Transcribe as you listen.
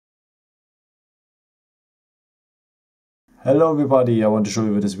Hello everybody, I want to show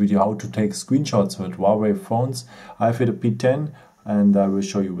you with this video how to take screenshots with Huawei phones. I have here the P10 and I will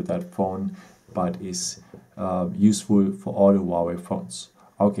show you with that phone, but is useful for all the Huawei phones.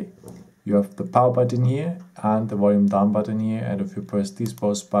 Okay, you have the power button here and the volume down button here, and if you press these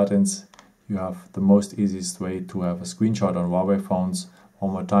both buttons you have the most easiest way to have a screenshot on Huawei phones.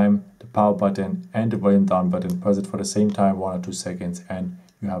 One more time, the power button and the volume down button, press it for the same time, 1 or 2 seconds, and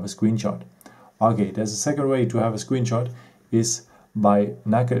you have a screenshot. Okay, there's a second way to have a screenshot is by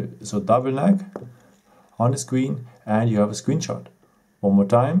knuckle, so double knock on the screen and you have a screenshot. One more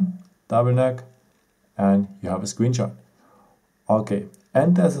time, double knock and you have a screenshot. Okay,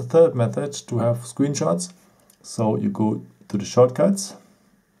 and there's a third method to have screenshots. So you go to the shortcuts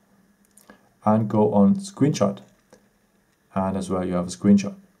and go on screenshot, and as well you have a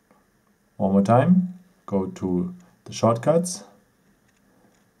screenshot. One more time, go to the shortcuts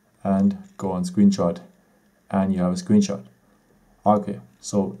and go on screenshot and you have a screenshot. Okay,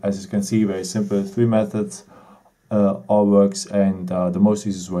 so as you can see, very simple, 3 methods, all works, and the most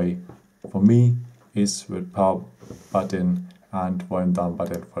easiest way for me is with power button and volume down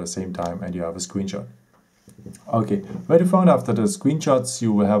button for the same time, and you have a screenshot. Okay, where to find after the screenshots,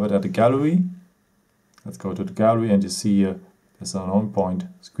 you will have it at the gallery. Let's go to the gallery and you see here there's an on point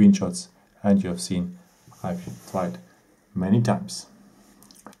screenshots, and you have seen I've tried many times.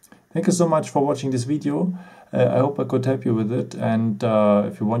 Thank you so much for watching this video. I hope I could help you with it, and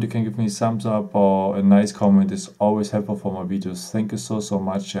if you want, you can give me a thumbs up or a nice comment. It's always helpful for my videos. Thank you so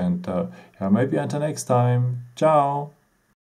much, and yeah, maybe until next time. Ciao!